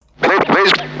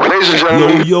Ladies and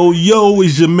gentlemen. Yo,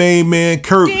 it's your main man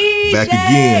Kurt back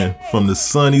again from the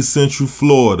sunny Central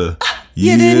Florida.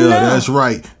 Yeah, that's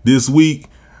right. This week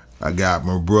I got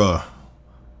my bruh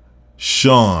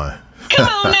Sean. Come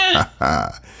on now.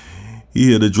 He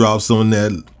here to drop some of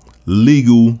that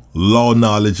legal law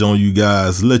knowledge on you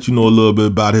guys, let you know a little bit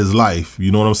about his life.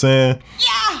 You know what I'm saying?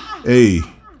 Yeah. Hey,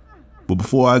 but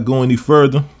before I go any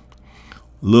further,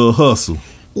 Lil Hustle.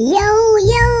 Yo,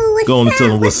 what's Go on up? and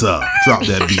tell him what's up. Drop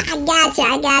that beat.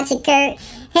 I got you, Kurt.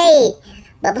 Hey,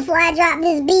 but before I drop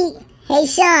this beat, hey,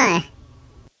 Sean.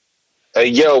 Hey,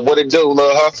 yo, what it do,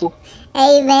 Lil Hustle?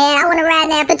 Hey, man, I want to ride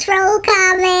that patrol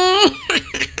car, man.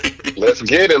 Let's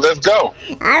get it. Let's go. All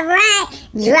right,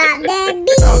 drop that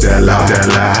beat. Out that loud, that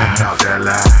lie. Out that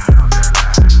lie.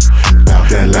 Out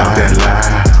that loud, that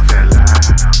lie.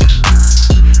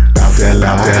 Out that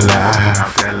loud, that lie.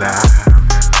 Out that lie.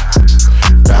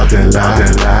 Out that loud,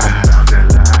 that lie.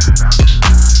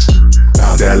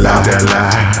 Out that loud, that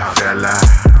lie. Out that lie.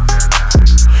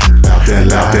 Out that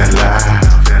loud, that lie.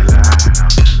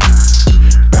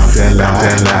 Out that loud,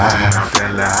 that lie. Out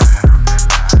that lie.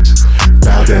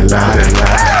 Out that loud, that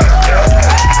lie.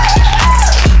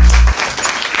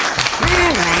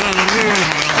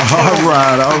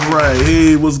 All right.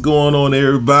 Hey, what's going on,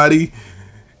 everybody?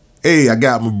 Hey, I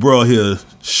got my bro here,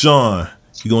 Sean.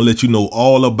 He gonna let you know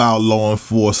all about law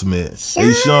enforcement.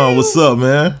 Hey, Sean, what's up,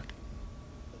 man?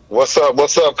 What's up,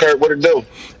 Kurt? What it do?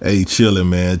 Hey, chilling,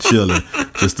 man, chilling.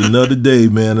 Just another day,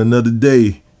 man, another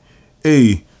day.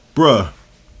 Hey, bruh.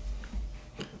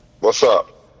 What's up?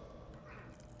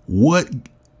 What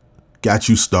got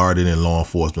you started in law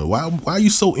enforcement? Why are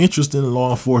you so interested in law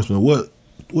enforcement? What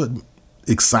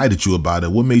excited you about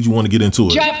it? What made you want to get into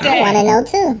it? Drop I want to that. know,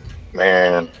 too.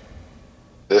 Man,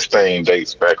 this thing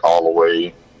dates back all the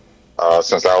way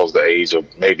since I was the age of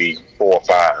maybe 4 or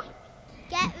 5.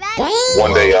 Dang.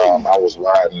 One day I was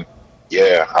riding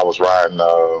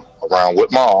around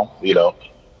with Mom,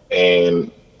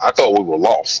 and I thought we were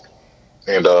lost.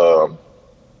 And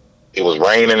it was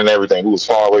raining and everything. We was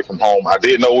far away from home. I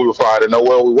didn't know we were far. I didn't know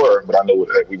where we were, but I knew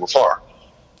that we were far.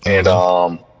 And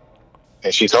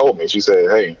she told me, she said,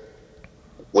 hey,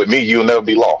 with me, you'll never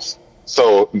be lost.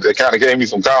 So it kind of gave me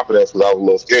some confidence because I was a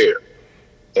little scared.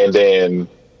 And then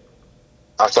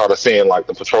I started seeing like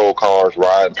the patrol cars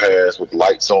riding past with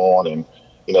lights on, and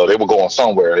they were going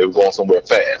somewhere. They were going somewhere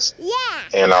fast. Yeah.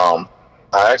 And I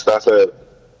asked her, I said,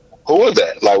 who is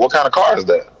that? Like, what kind of car is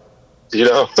that?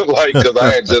 Like, because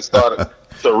I had just started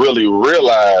to really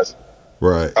realize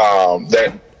Right.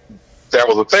 that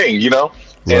was a thing,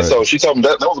 Right. And so she told me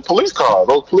that was a police car,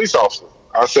 those police officers.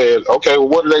 I said, okay, well,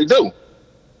 what do they do?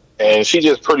 And she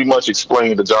just pretty much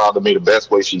explained the job to me the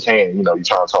best way she can. You trying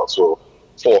to talk to a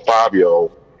 4 or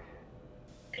 5-year-old.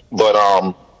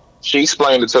 But she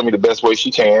explained it to me the best way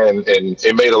she can, and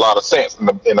it made a lot of sense. And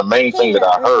the main thing that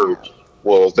I heard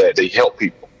was that they help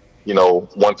people.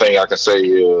 One thing I can say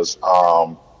is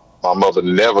my mother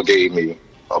never gave me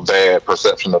a bad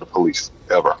perception of the police,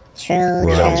 ever. True.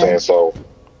 You know what I'm saying? So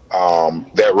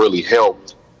that really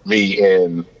helped me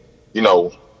in,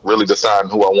 really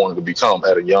deciding who I wanted to become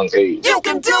at a young age. You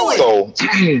can do it. So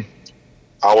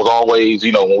I was always,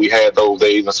 when we had those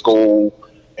days in school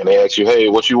and they asked you, hey,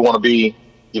 what you want to be,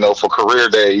 for career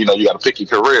day, you got to pick your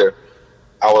career.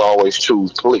 I would always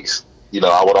choose police.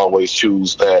 I would always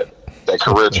choose that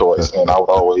career choice, and I would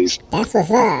always, That's what's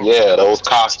up. yeah, those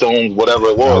costumes, whatever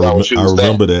it was, I would choose I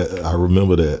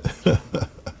remember that.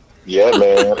 Yeah,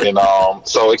 man. And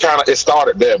so it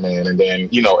started there, man. And then,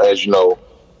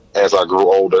 as I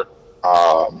grew older,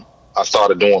 I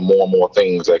started doing more and more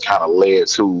things that kind of led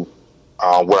to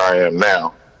where I am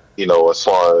now, as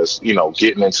far as,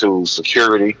 getting into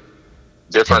security,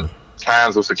 different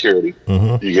kinds of security.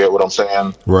 Mm-hmm. You get what I'm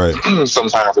saying? Right.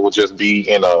 Sometimes it would just be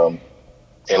in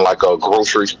like a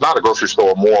not a grocery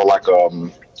store, more like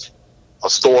a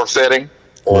store setting.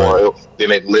 Or then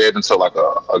it led into like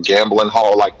a gambling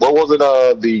hall. Like, what was it?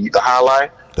 The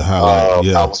Highlight. The Highlight.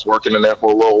 Yeah. I was working in there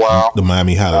for a little while. The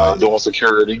Miami Highlight. Doing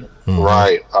security. Mm-hmm.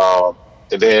 Right.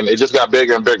 And then it just got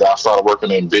bigger and bigger. I started working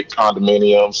in big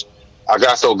condominiums. I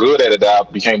got so good at it that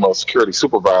I became a security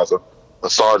supervisor, a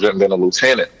sergeant, and then a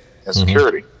lieutenant in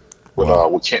security with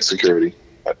Kent Security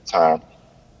at the time.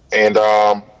 And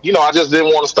I just didn't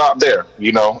want to stop there.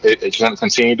 It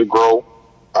continued to grow.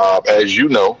 As you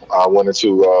know, I went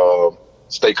into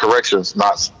state corrections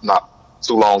not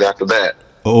too long after that.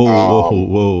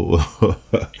 Whoa.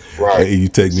 Right. Hey, you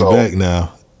take me back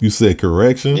now. You said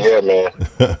correction? Yeah, man.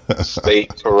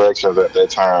 State corrections at that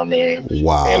time, man.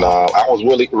 Wow. And I was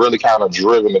really kind of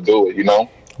driven to do it,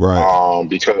 Right.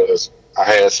 Because I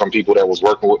had some people that was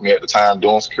working with me at the time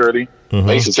doing security,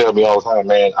 They used to tell me all the time,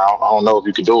 man, I don't know if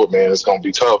you can do it, man. It's gonna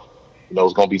be tough.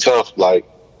 It's gonna be tough. Like,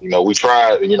 we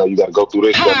tried. And, you got to go through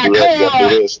this, you got to do that, you got to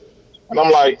do this. And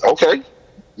I'm like, okay.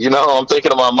 I'm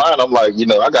thinking in my mind, I'm like,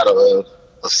 I got a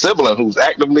sibling who's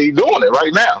actively doing it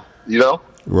right now.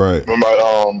 Right. But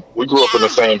we grew up in the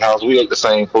same house. We ate the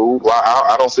same food. Well,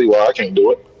 I don't see why I can't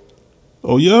do it.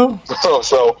 Oh yeah.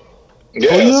 So yeah.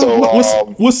 Oh, yeah? So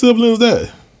what sibling is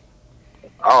that?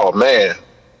 Oh man,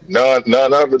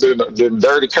 none other than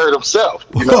Dirty Kurt himself.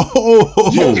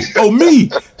 Oh,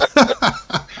 me.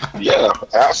 Yeah,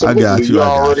 absolutely. I got you. You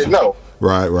already know.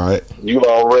 Right. You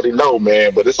already know,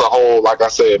 man. But it's a whole, like I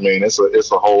said, man. It's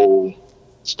a whole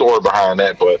story behind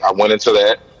that. But I went into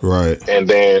that. Right. And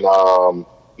then,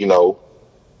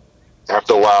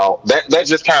 after a while, that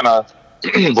just kind of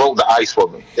broke the ice for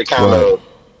me. It kind of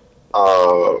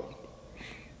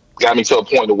got me to a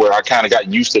point where I kind of got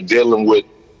used to dealing with,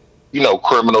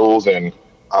 criminals and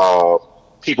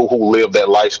people who live that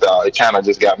lifestyle. It kind of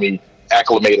just got me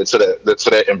acclimated to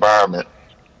that environment.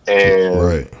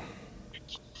 And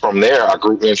from there, I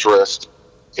grew interest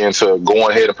into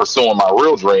going ahead and pursuing my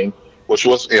real dream, which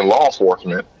was in law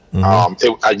enforcement.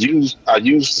 I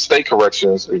used state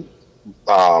corrections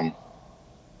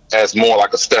as more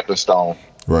like a stepping stone,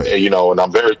 right? And, and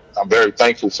I'm very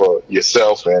thankful for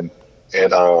yourself and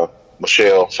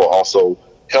Michelle for also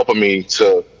helping me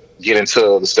to get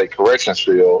into the state corrections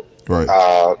field,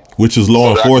 right? Which is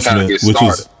law enforcement,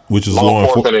 which is law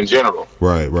enforcement in general,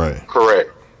 right?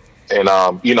 Correct. And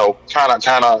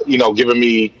kind of giving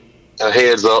me a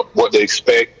heads up what to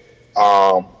expect.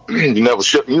 You never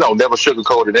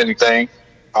sugarcoated anything.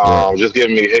 Just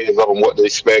giving me a heads up on what to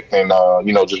expect, and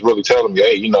just really telling me,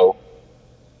 hey,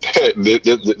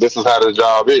 this is how the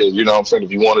job is. You know what I'm saying?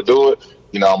 If you want to do it,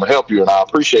 I'm gonna help you, and I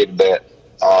appreciated that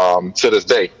to this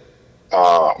day.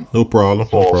 No problem.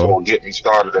 For getting me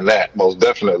started in that, most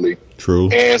definitely. True.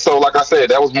 And so, like I said,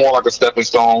 that was more like a stepping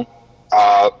stone.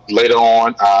 Later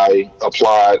on, I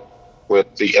applied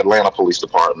with the Atlanta Police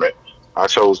Department. I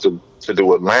chose to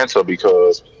do Atlanta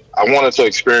because I wanted to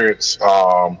experience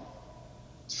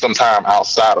some time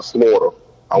outside of Florida.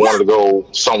 I wanted to go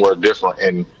somewhere different,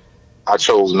 and I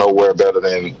chose nowhere better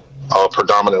than a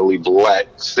predominantly black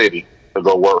city to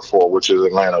go work for, which is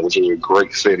Atlanta, which is a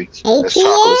great city. It's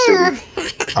Chocolate City.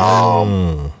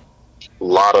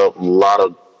 Lot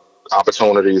of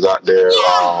opportunities out there.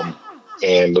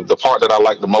 And the part that I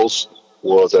liked the most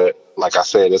was that, like I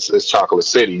said, it's Chocolate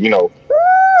City.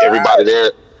 Everybody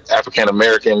there, African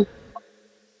Americans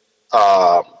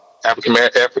are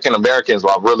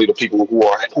really the people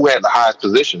who had the highest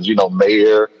positions.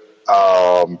 Mayor,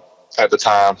 at the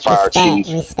time, fire chief.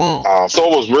 So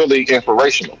it was really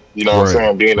inspirational. You know what I'm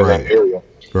saying, being in that area.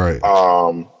 Right.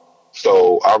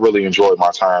 So I really enjoyed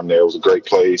my time there. It was a great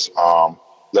place.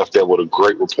 Left there with a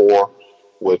great rapport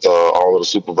with all of the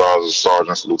supervisors,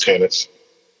 sergeants, lieutenants,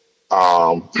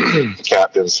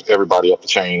 captains, everybody up the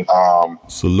chain.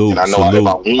 Salute. And I know if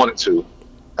I wanted to,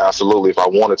 absolutely, if I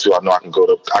wanted to, I know I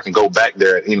can go back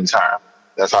there at any time.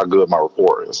 That's how good my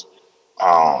rapport is.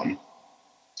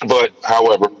 But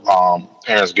however,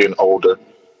 parents getting older,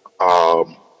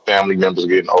 family members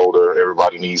getting older,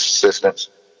 everybody needs assistance.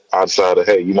 I decided,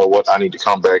 hey, you know what? I need to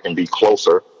come back and be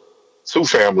closer to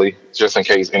family just in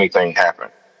case anything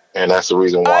happened. And that's the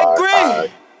reason why I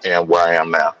am where I am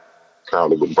now,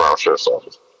 currently with Broward Sheriff's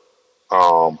Office.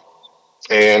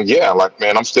 And yeah,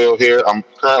 I'm still here. I'm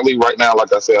currently right now,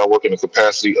 like I said, I work in the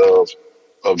capacity of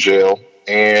jail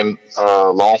and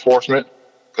law enforcement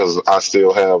because I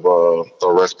still have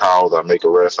arrest powers. I make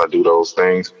arrests. I do those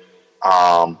things.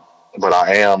 But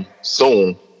I am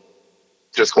soon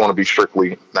just going to be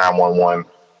strictly 911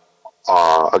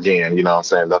 again. You know what I'm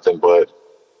saying? Nothing but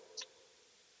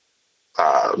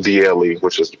DLE,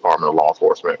 which is Department of Law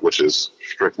Enforcement, which is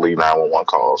strictly 911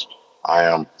 calls. I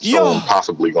am soon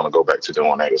possibly going to go back to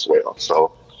doing that as well.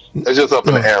 So it's just up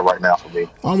in the air right now for me.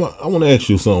 I want to ask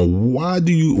you something. Why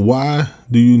do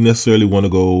you necessarily want to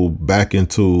go back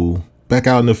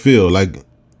out in the field, like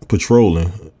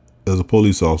patrolling as a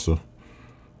police officer?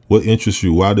 What interests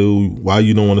you? Why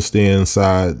you don't want to stay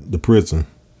inside the prison?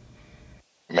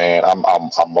 Man, I'm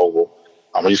mobile.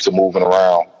 I'm used to moving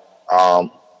around.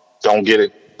 Don't get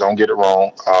it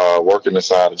wrong. Working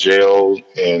inside of jails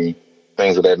and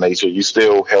things of that nature, you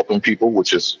still helping people,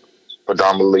 which is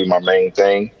predominantly my main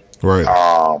thing. Right.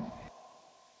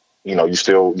 You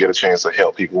still get a chance to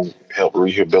help people, help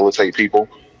rehabilitate people.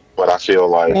 But I feel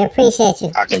like we appreciate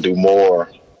you. I can do more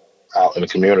out in the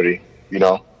community.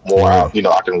 More out.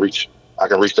 I can reach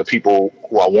the people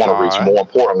who I want to reach. More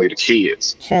importantly, the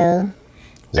kids. True.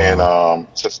 And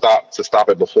to stop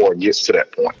it before it gets to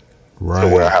that point. to where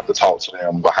I Right. have to talk to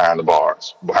them behind the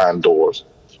bars, behind doors.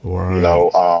 Right.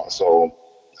 So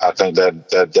I think that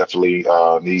definitely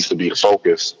needs to be the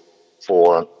focus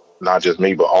for not just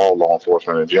me, but all law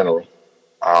enforcement in general.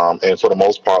 And for the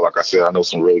most part, like I said, I know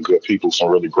some really good people, some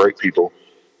really great people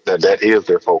that is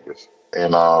their focus,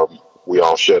 and we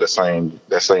all share that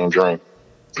same dream.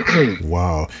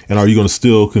 Wow. And are you going to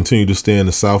still continue to stay in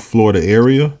the South Florida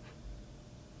area?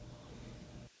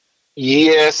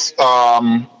 Yes,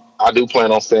 I do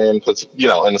plan on staying,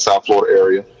 in the South Florida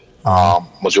area.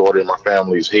 Majority of my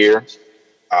family is here,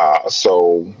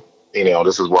 so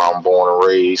this is where I'm born and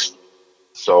raised.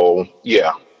 So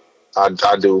yeah, I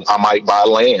do. I might buy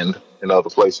land in other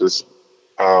places,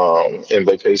 in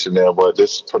vacation there, but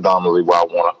this is predominantly where I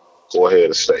want to go ahead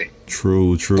and stay.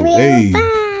 True, true. Hey,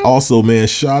 also, man,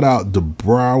 shout out the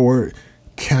Broward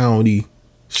County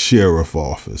Sheriff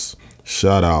Office.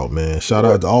 Shout out, man. Shout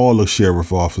out to all the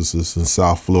sheriff officers in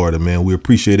South Florida, man. We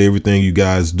appreciate everything you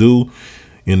guys do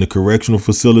in the correctional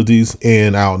facilities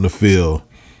and out in the field,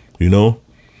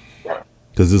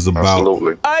 because it's about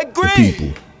Absolutely. the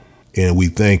people. And we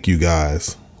thank you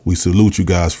guys. We salute you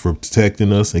guys for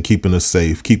protecting us and keeping us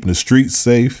safe, keeping the streets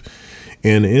safe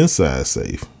and the inside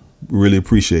safe. We really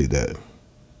appreciate that.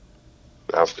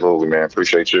 Absolutely, man.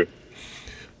 Appreciate you.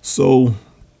 So,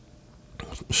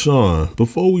 Sean,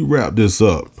 before we wrap this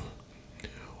up,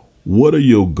 what are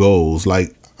your goals?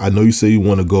 Like, I know you say you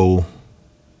want to go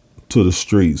to the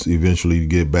streets eventually to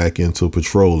get back into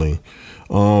patrolling.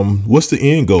 What's the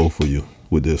end goal for you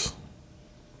with this,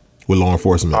 with law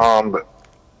enforcement?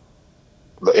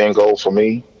 The end goal for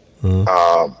me,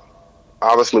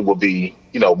 obviously, would be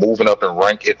moving up in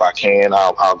rank if I can.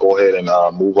 I'll go ahead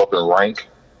and move up in rank.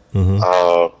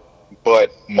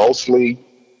 But mostly,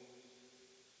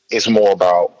 it's more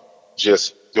about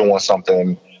just doing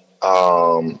something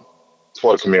for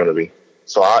the community.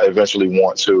 So I eventually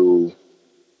want to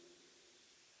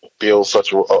build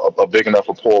such a big enough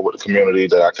rapport with the community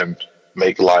that I can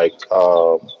make like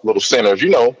little centers,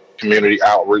 community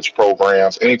outreach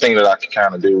programs, anything that I can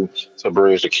kind of do to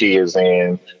bridge the kids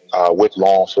in with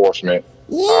law enforcement,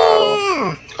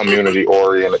 community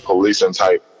oriented policing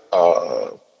type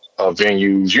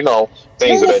venues,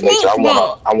 things of that nature.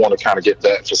 I want to kind of get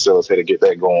that facilitated, get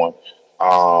that going.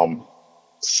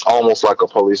 It's almost like a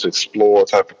police explorer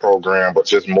type of program, but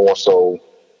just more so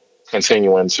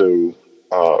continuing to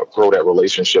grow that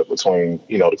relationship between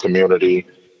the community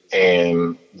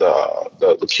and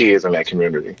the kids in that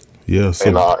community. Yeah, so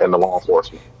and the law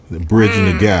enforcement. Bridging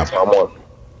the gap. So I want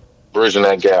bridging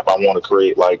that gap. I want to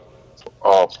create like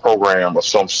a program of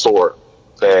some sort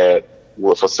that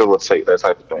will facilitate that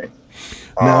type of thing.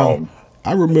 Now,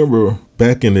 I remember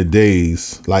back in the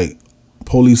days, like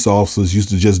police officers used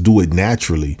to just do it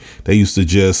naturally. They used to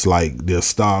just they'll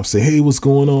stop, say, "Hey, what's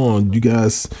going on? You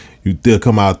guys?" They'll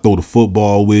come out, throw the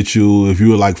football with you. If you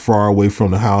were like far away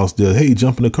from the house, they'll, "Hey,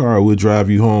 jump in the car, we'll drive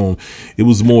you home." It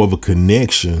was more of a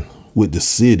connection with the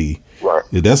city. Right.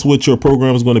 That's what your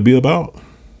program is going to be about.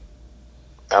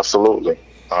 Absolutely.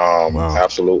 Wow.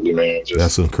 Absolutely, man.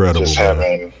 That's incredible. Just man.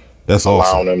 having That's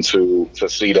allowing awesome. them to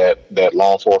see that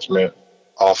law enforcement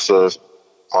officers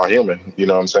are human, you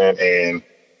know what I'm saying, and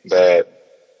that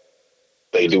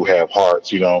they do have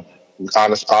hearts,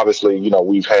 Obviously,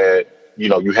 we've had,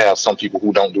 you have some people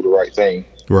who don't do the right thing,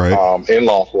 Right. In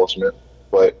law enforcement,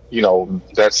 but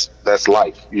that's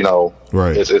life,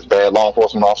 Right. It's bad law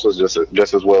enforcement officers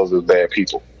just as well as it's bad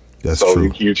people. That's So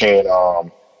true. you can't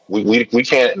we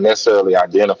can't necessarily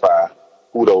identify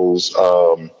who those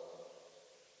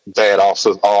bad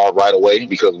officers are right away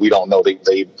because we don't know, they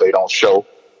don't show,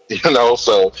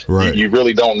 so Right. you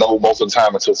really don't know most of the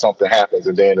time until something happens,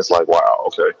 and then it's like, wow,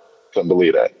 okay, couldn't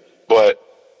believe that. But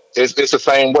it's the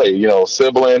same way,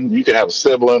 sibling, you can have a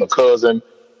sibling, a cousin,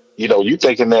 you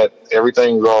thinking that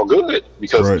everything's all good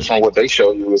because Right. from what they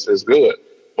show you is good,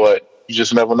 but you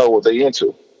just never know what they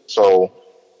into. So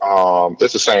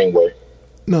it's the same way.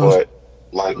 No, But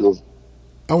like,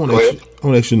 I want Go to ahead.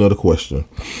 ask you another question.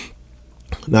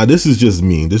 Now, this is just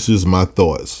me. This is my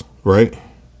thoughts, right?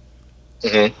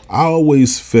 Mhm. I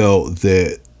always felt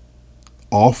that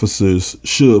officers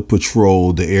should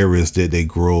patrol the areas that they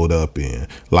growed up in.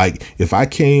 Like, if I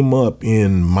came up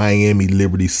in Miami,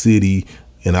 Liberty City,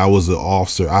 and I was an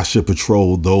officer, I should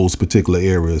patrol those particular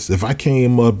areas. If I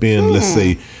came up in, let's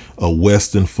say, a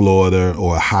Western Florida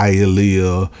or a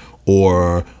Hialeah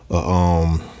or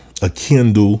a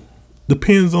Kendall,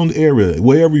 depends on the area,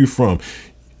 wherever you're from.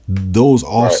 Those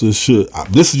officers should.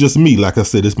 This is just me. Like I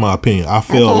said, it's my opinion. I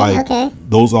feel like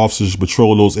those officers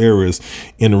patrol those areas,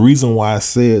 and the reason why I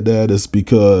said that is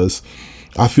because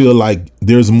I feel like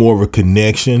there's more of a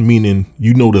connection, meaning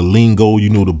you know the lingo, you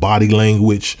know the body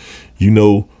language, you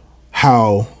know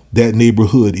how that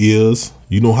neighborhood is.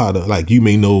 You know how to, like, you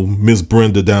may know Miss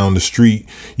Brenda down the street.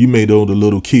 You may know the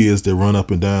little kids that run up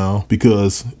and down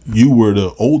because you were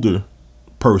the older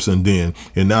person then,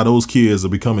 and now those kids are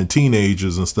becoming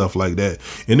teenagers and stuff like that.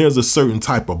 And there's a certain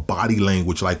type of body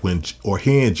language, like when, or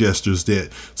hand gestures,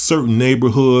 that certain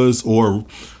neighborhoods or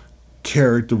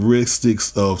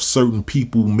characteristics of certain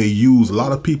people may use. A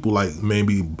lot of people, like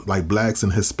maybe like blacks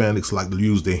and Hispanics, like to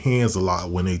use their hands a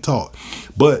lot when they talk.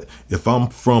 But if I'm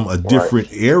from a different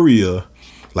area,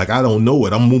 like I don't know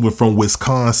it, I'm moving from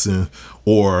Wisconsin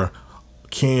or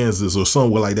Kansas or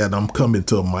somewhere like that, and I'm coming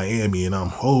to Miami and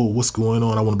I'm, oh, what's going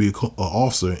on? I want to be an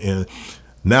officer. And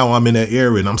now I'm in that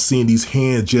area and I'm seeing these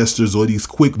hand gestures or these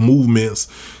quick movements.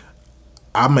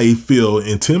 I may feel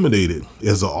intimidated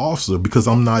as an officer because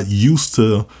I'm not used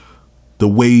to the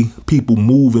way people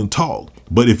move and talk.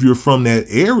 But if you're from that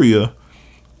area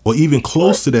or even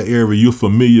close to that area, you're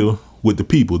familiar with the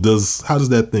people. How does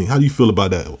that thing? How do you feel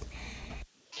about that?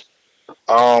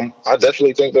 I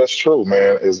definitely think that's true,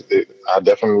 man. I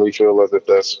definitely feel as if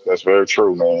that's very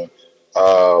true, man.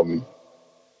 The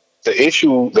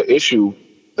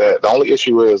only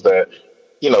issue is that,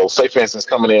 say for instance,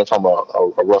 coming in from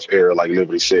a rough area like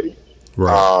Liberty City,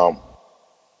 Right.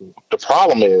 the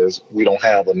problem is we don't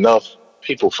have enough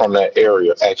people from that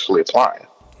area actually applying.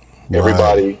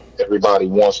 Right. Everybody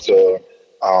wants to,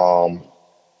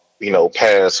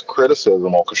 pass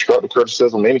criticism or constructive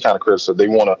criticism, any kind of criticism. They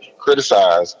want to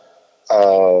criticize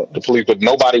the police, but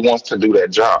nobody wants to do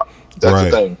that job. That's the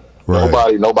Right. thing.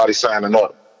 Right. Nobody's signing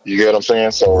up. You get what I'm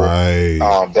saying? So Right.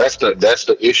 that's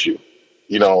the issue.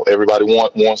 Everybody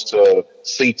wants to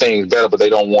see things better, but they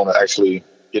don't want to actually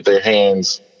get their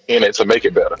hands in it to make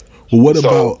it better. Well, what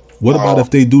So, about if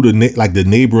they do like the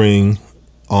neighboring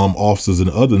officers in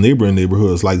other neighboring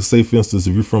neighborhoods? Like, say for instance,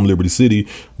 if you're from Liberty City,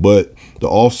 but the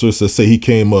officer says, say he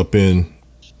came up in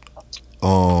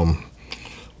North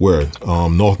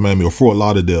Miami or Fort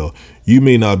Lauderdale. You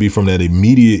may not be from that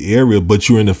immediate area, but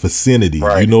you're in the vicinity.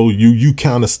 Right. You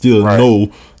kind of still Right. know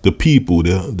the people,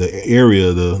 the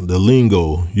area, the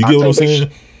lingo. You get what I'm saying?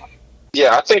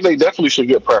 Yeah, I think they definitely should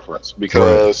get preference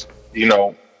because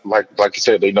like you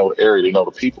said, they know the area, they know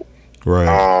the people. Right.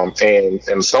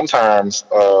 And sometimes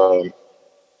that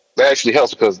actually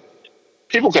helps because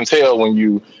people can tell when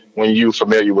you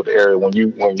familiar with the area, when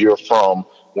you're from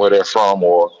where they're from,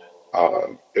 or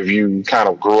if you kind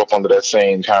of grew up under that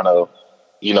same kind of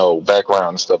background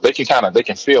and stuff. They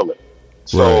can feel it.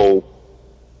 So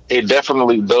it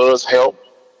definitely does help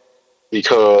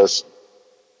because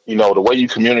the way you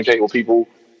communicate with people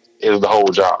is the whole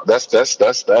job. That's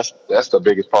the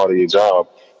biggest part of your job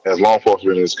as law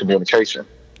enforcement is communication.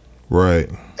 Right.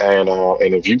 And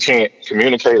if you can't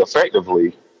communicate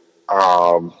effectively,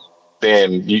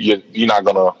 then you're not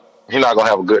gonna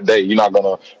have a good day. You're not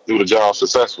gonna do the job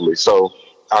successfully. So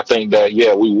I think that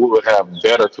we would have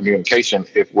better communication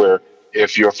if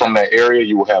you're from that area.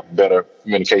 You will have better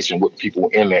communication with people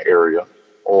in that area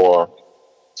or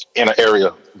in an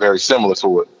area very similar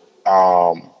to it.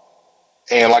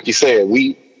 And like you said,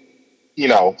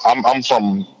 I'm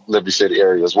from Liberty City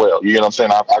area as well. You know what I'm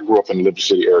saying? I grew up in the Liberty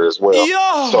City area as well.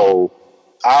 Yeah. So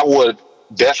I would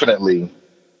definitely,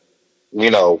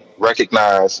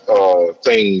 recognize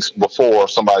things before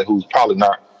somebody who's probably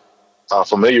not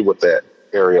familiar with that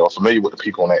area or familiar with the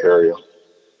people in that area,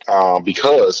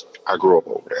 because I grew up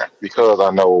over there, because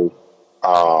I know,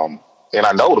 and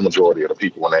I know the majority of the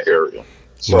people in that area.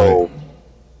 So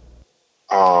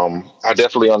I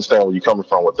definitely understand where you're coming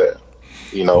from with that.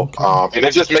 And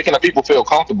it's just making the people feel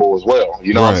comfortable as well.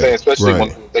 You know what I'm saying? Especially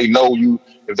when they know you,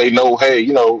 if they know, hey,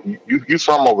 you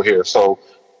from over here, so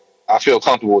I feel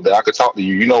comfortable with that. I could talk to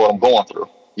you. You know what I'm going through.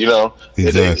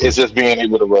 Exactly. It's just being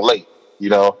able to relate.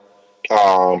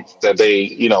 That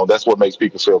they, that's what makes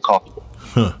people feel comfortable.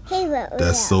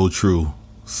 That's so true.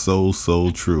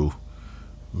 So true,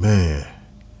 man.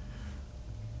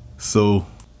 So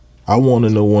I want to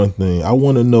know one thing. I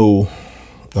want to know,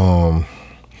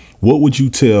 what would you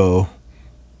tell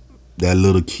that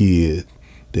little kid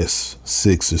that's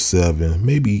 6 or 7,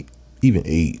 maybe even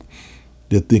 8?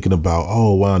 They're thinking about,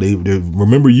 oh wow, they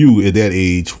remember you at that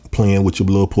age playing with your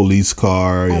little police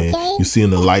car and you're seeing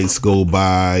the lights go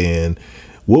by. And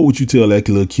what would you tell that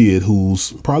little kid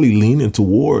who's probably leaning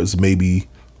towards maybe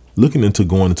looking into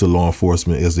going into law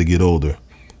enforcement as they get older?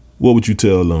 What would you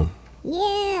tell them?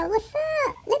 Yeah, what's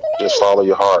up? Let me know. Just follow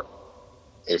your heart.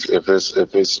 If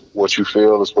it's what you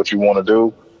feel is what you want to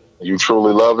do, you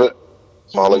truly love it,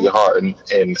 follow your heart,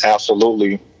 and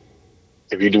absolutely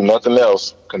if you do nothing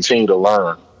else, continue to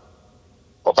learn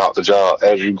about the job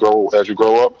as you grow. As you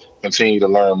grow up, continue to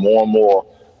learn more and more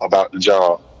about the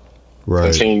job.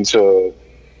 Right. Continue to,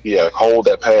 hold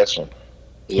that passion.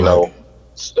 You Right. know,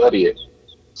 study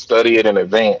it in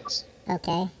advance.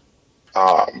 Okay.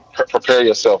 Prepare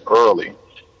yourself early.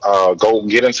 Go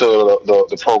get into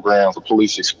the programs, the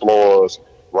police explorers,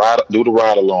 do the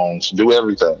ride-alongs, do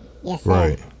everything. Yes, sir.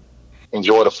 Right.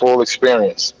 Enjoy the full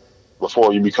experience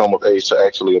before you become of age to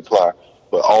actually apply.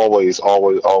 But always,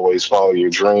 always, always follow your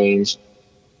dreams.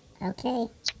 Okay.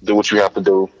 Do what you have to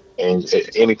do, and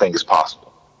anything is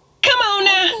possible. Come on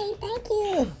now. Okay, thank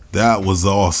you. That was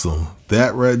awesome.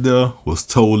 That right there was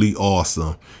totally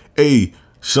awesome. Hey,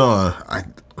 Sean,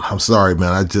 I'm sorry,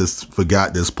 man. I just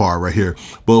forgot this part right here.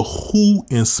 But who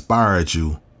inspired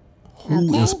you? Who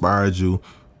Okay. inspired you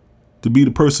to be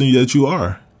the person that you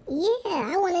are? Yeah,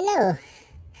 I want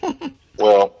to know.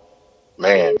 Well,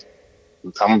 man,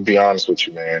 I'm gonna be honest with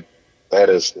you, man. That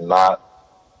is not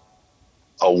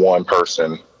a one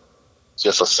person,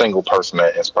 just a single person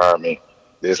that inspired me.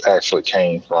 This actually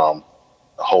came from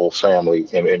the whole family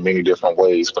in many different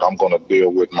ways, but I'm going to deal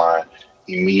with my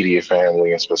immediate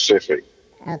family in specific.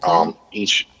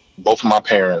 Okay. Both of my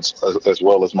parents, as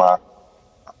well as my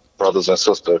brothers and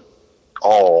sister,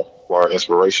 all were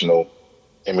inspirational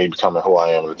in me becoming who I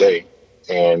am today.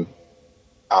 And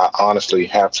I honestly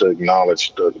have to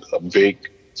acknowledge a big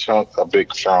chunk, a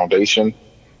big foundation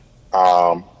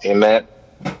in that,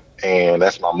 and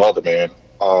that's my mother, man.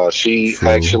 She True.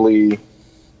 actually,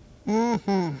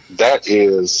 that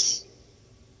is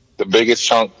the biggest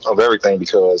chunk of everything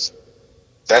because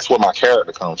that's where my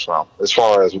character comes from. As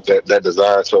far as that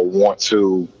desire to want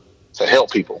to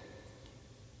help people,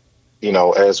 you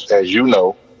know, as you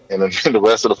know, and then the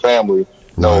rest of the family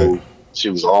know, Right. she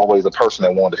was always a person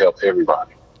that wanted to help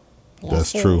everybody.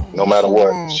 That's true. No matter She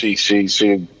what, was.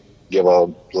 she give a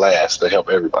blast to help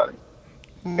everybody.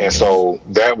 And so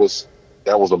that was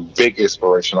a big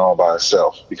inspiration all by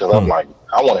itself because I'm like,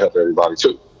 I want to help everybody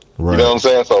too. Right. You know what I'm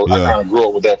saying? So I Yeah. kind of grew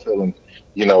up with that feeling,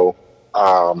 you know.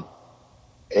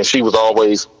 And she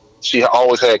always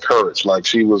had courage. Like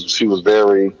she was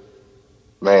very,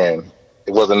 man.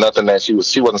 It wasn't nothing that she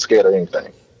wasn't scared of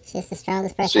anything. She's the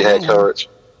strongest person. She I had know. courage,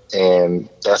 and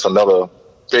that's another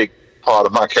big part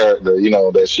of my character, you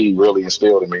know, that she really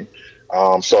instilled in me.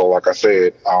 So, like I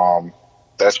said,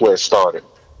 that's where it started.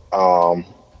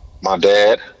 My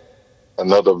dad,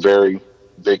 another very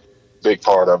big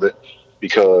part of it,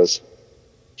 because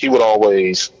he would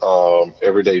always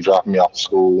every day drop me off to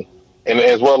school, and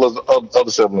as well as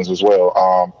other siblings as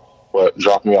well. But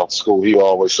drop me off to school, he would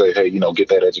always say, "Hey, you know, get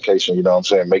that education. You know what I'm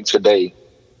saying? Make today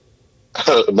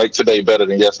better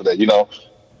than yesterday. You know,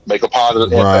 make a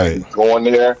positive Right. impact. Go in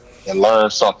there and learn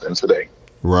something today."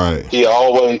 Right. He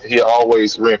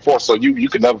always reinforced, so you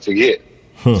could never forget.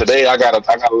 Today I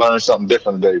gotta learn something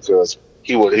different today because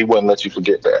he wouldn't let you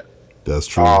forget that. That's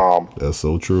true. That's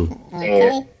so true. Okay.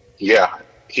 And yeah,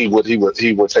 he would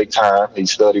take time. He'd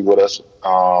study with us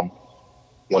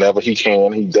whenever he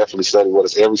can. He definitely studied with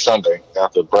us every Sunday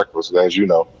after breakfast, as you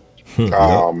know. Facts.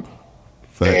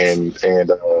 And He ain't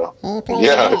playing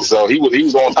yeah, with that. so he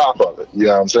was on top of it. You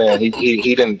know what I'm saying?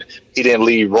 He didn't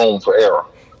leave room for error.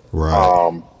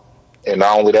 Right. And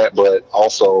not only that, but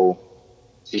also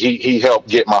he helped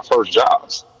get my first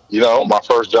jobs. You know, my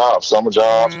first job, summer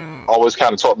jobs, always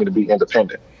kind of taught me to be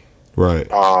independent. Right.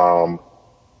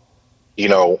 You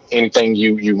know, anything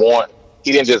you want,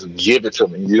 he didn't just give it to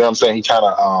me. You know what I'm saying? He kind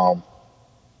of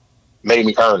made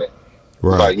me earn it.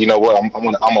 Right. Like, you know what? I'm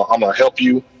gonna help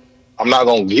you. I'm not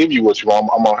gonna give you what you want.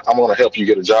 I'm gonna help you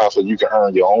get a job so you can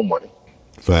earn your own money.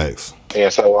 Facts.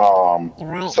 And so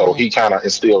Right. so he kind of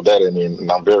instilled that in me,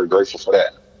 and I'm very grateful for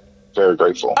that. Very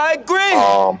grateful. I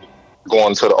agree.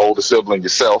 Going to the older sibling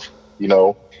yourself, you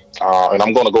know, and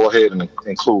I'm going to go ahead and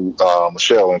include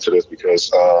Michelle into this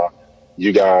because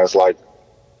you guys, like,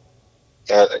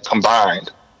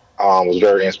 combined, was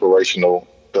very inspirational.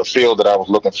 The field that I was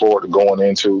looking forward to going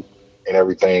into and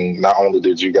everything, not only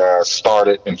did you guys start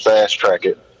it and fast track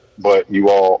it, but you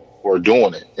all were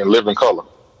doing it in living color,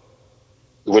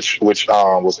 which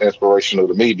was inspirational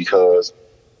to me because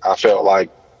I felt like,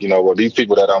 you know, well, these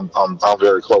people that I'm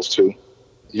very close to,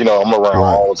 you know, I'm around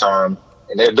Right. all the time,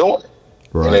 and they're doing it.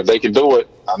 And Right. if they can do it,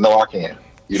 I know I can.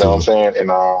 You know what I'm saying?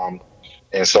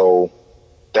 And so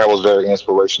that was very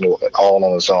inspirational, all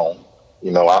on its own.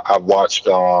 You know, I've watched.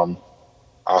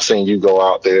 I've seen you go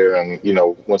out there and, you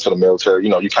know, went to the military. You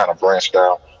know, you kind of branched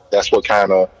out. That's what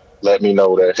kind of let me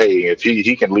know that, hey, if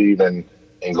he can leave and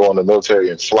go in the military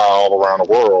and fly all around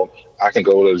the world, I can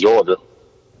go to Georgia.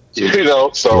 You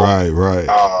know, so Right. Right.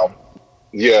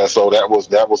 yeah, so that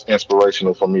was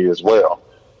inspirational for me as well.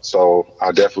 So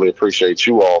I definitely appreciate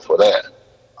you all for that.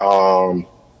 Um,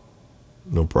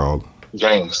 No problem.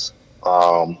 James,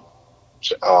 um,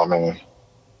 oh man,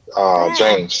 Bruh.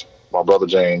 James, my brother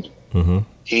James, Mm-hmm.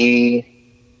 he,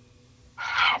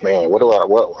 man,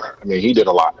 I mean, he did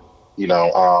a lot. You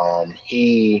know,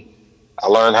 I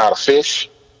learned how to fish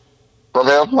from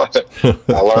him.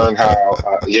 I learned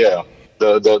how, yeah,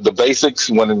 the basics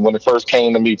when it first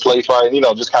came to me play fighting. You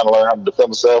know, just kind of learn how to defend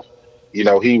myself. You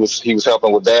know, he was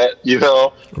helping with that. You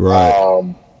know, Right.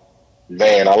 um,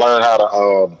 man, I learned how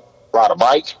to ride a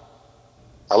bike.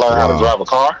 I learned how to Wow. drive a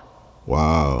car.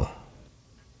 Wow.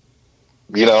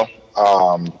 You know,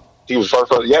 he was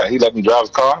first. Yeah, he let me drive his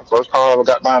car. First car I ever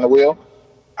got behind the wheel.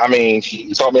 I mean,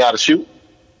 he taught me how to shoot.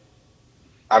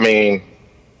 I mean,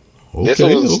 Okay.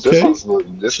 Okay.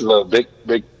 this is a big.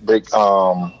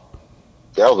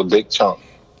 That was a big chunk.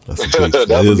 That's a big. That That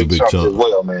was a is a big big chunk as chunk.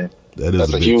 well, man. That is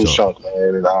That's a a big huge chunk. chunk,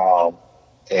 man.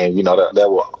 And you know that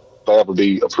will forever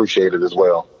be appreciated as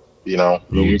well. You know,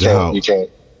 No you doubt. can't,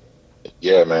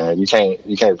 yeah, man, you can't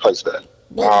replace that.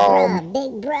 Um,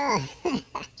 Big bruh.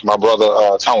 my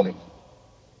brother Tony.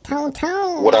 Tone What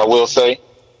tone. I will say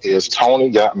is Tony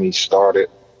got me started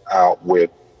out with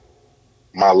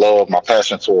my love, my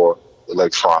passion for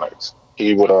electronics.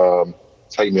 He would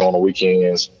take me on the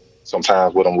weekends.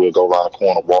 Sometimes with him, we'd go around the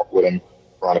corner, walk with him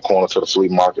around the corner to the flea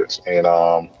markets, and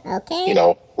you Okay.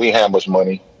 know, we didn't have much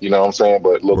money, you know what I'm saying?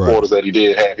 But little Right. quarters that he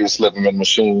did have, he'd slip them in the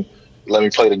machine, let me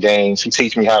play the games. He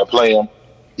teach me how to play them.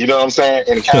 You know what I'm saying?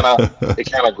 And it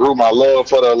kind of grew my love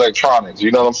for the electronics.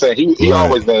 You know what I'm saying? He Right.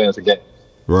 always been into games.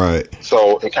 Right.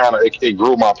 So it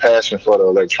grew my passion for the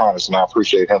electronics, and I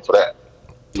appreciate him for that.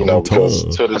 You know, Tone because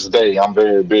tone. to this day, I'm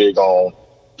very big on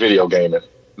video gaming.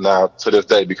 Now, to this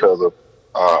day, because of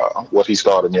what he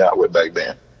started me out with back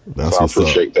then. So That's I what's up.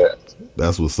 appreciate that.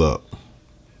 That's what's up.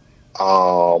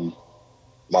 Um,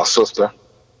 my sister,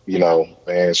 you know,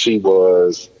 and she's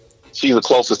the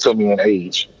closest to me in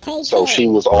age. Tay So she Tay.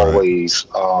 was Right. always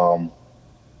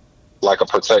like a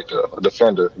protector, a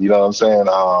defender. You know what I'm saying?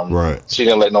 Right. She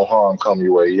didn't let no harm come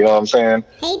your way. You know what I'm saying?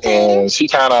 Hey Tater. And she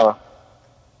kind of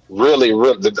really,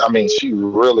 I mean, she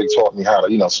really taught me how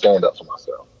to, you know, stand up for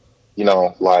myself. You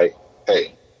know, like,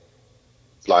 hey,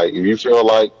 like if you feel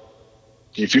like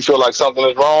something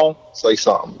is wrong, say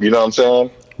something. You know what I'm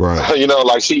saying? Right. You know,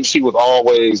 like she was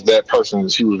always that person.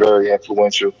 She was very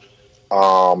influential.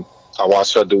 I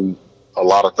watched her do a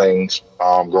lot of things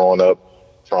growing up,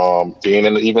 from being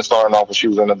in even starting off when she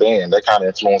was in the band. That kind of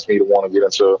influenced me to want to get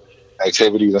into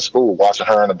activities in school. Watching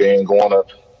her in the band, going to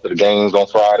the games on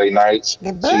Friday nights. The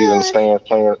She's in the buzz. stands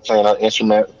playing her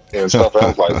instrument and stuff. And I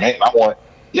was like, man, I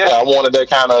wanted that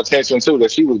kind of attention too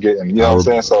that she was getting. You know what I'm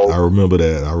saying? I So remember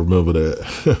that. I remember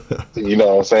that. you know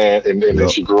what I'm saying? And then Yep.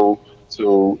 she grew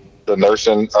to the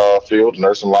nursing field,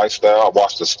 nursing lifestyle. I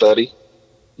watched her study.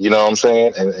 You know what I'm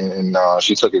saying? And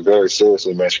she took it very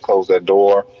seriously, man. She closed that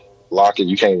door, lock it.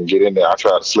 You can't even get in there. I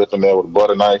tried to slip in there with a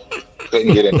butter knife,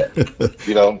 couldn't get in there.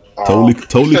 You know,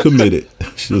 Totally committed.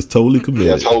 She was totally yeah,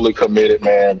 committed. totally committed,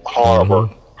 man. Uh-huh.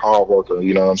 Hard worker.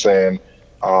 You know what I'm saying?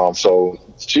 So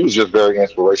she was just very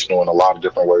inspirational in a lot of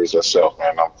different ways herself,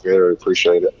 man. I'm very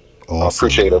Awesome.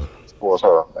 appreciative towards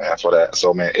her, man, for that.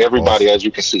 So, man, everybody, Awesome. as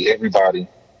you can see, everybody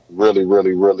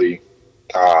really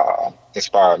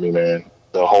inspired me, man.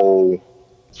 The whole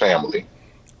family,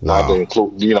 not to Wow.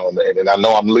 include, you know, and I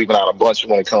know I'm leaving out a bunch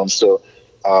when it comes to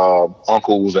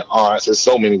uncles and aunts. There's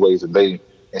so many ways that they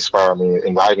inspire me,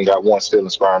 and I even got one still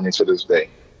inspiring me to this day.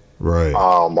 Right.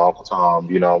 My Uncle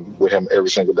Tom, you know, with him every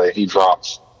single day, he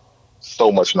drops so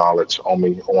much knowledge on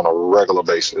me on a regular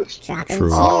basis. Dropping True.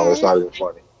 It's not gems.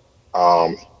 even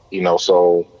funny. You know,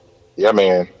 so yeah,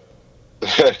 man.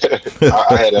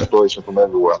 I had inspiration from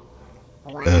everywhere.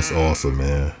 That's Wow. awesome,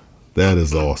 man. That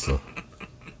is awesome.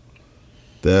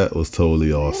 That was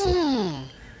totally awesome. Yeah.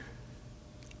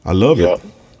 I love Yeah, it.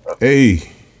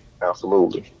 Hey,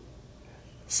 absolutely.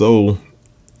 so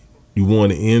you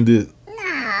want to end it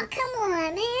Nah, come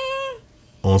on, man.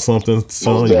 on something,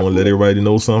 Sean? You want to definitely. let everybody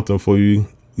know something before we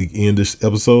end this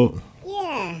episode?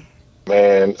 Yeah.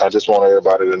 Man, I just want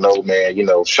everybody to know, man, you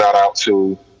know, shout out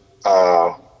to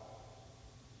uh,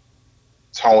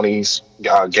 Tony's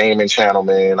gaming channel,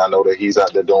 man. I know that he's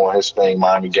out there doing his thing,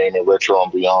 Miami Gaming Retro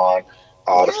and Beyond.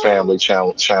 The family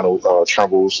channel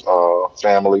Trumbull's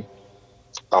family.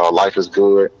 Life is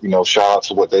good. You know, shout out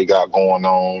to what they got going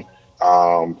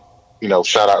on. You know,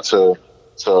 shout out to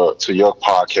your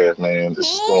podcast, man.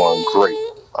 This is doing great Hey.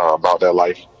 about that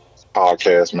life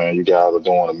podcast, man. You guys are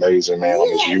doing amazing, man, on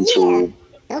this Yeah, YouTube.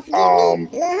 yeah. Don't forget Um, me.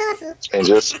 Little hustle. and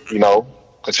just, you know,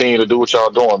 continue to do what y'all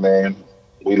doing, man.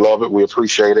 We love it. We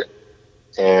appreciate it.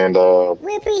 And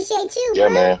We appreciate you, yeah,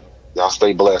 bro. man. Y'all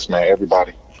stay blessed, man.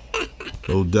 Everybody.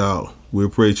 No doubt. We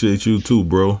appreciate you too,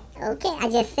 bro. Okay, I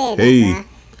just said Hey. that, bro.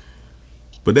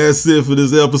 But that's it for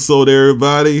this episode,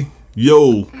 everybody.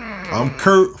 Yo, I'm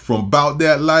Kurt from Bout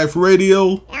That Life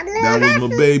Radio. I'm Lil That was Hustle.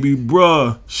 my baby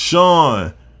bruh,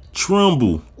 Sean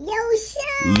Trimble. Yo,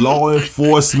 Sean. Law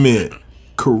enforcement,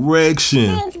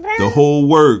 correction, Thanks, bro. the whole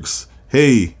works.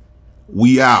 Hey,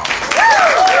 we out.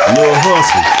 Lil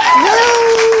Hustle, Yo,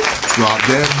 drop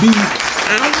that beat.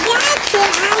 I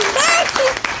got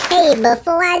you. Hey,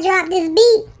 before I drop this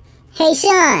beat, hey,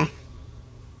 Sean.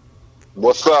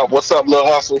 What's up? What's up, Lil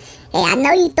Hustle? Hey, I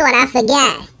know you thought I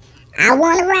forgot. I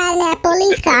want to ride in that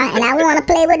police car, and I want to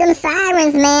play with them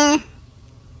sirens, man.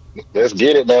 Let's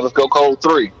get it, man. Let's go Code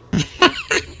 3.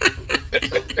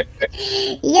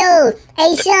 Yo,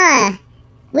 hey, Sean.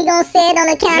 We gonna say it on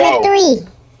the count of Whoa. 3.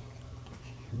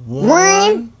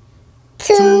 1,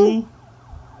 2,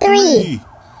 3.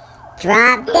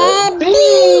 Drop that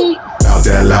beat. Bout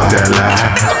that life.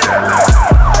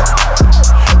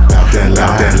 Bout that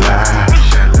life.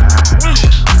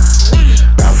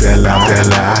 Bout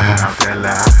that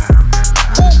life.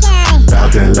 Big gang.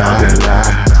 Bout that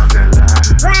life.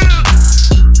 Ride.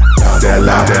 Bout that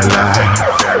life.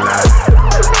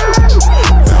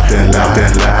 Bout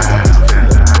that life.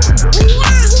 We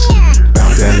out here.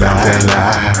 Bout that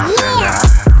life. Yeah.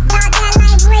 Bout that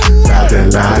life radio. Bout that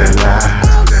life.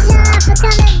 Thanks, Sean, for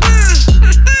coming by.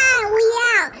 We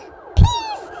out.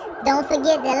 Peace. Don't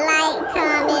forget to like,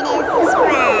 comment, and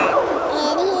subscribe.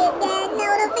 And hit that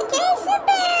notification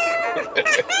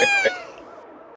bell.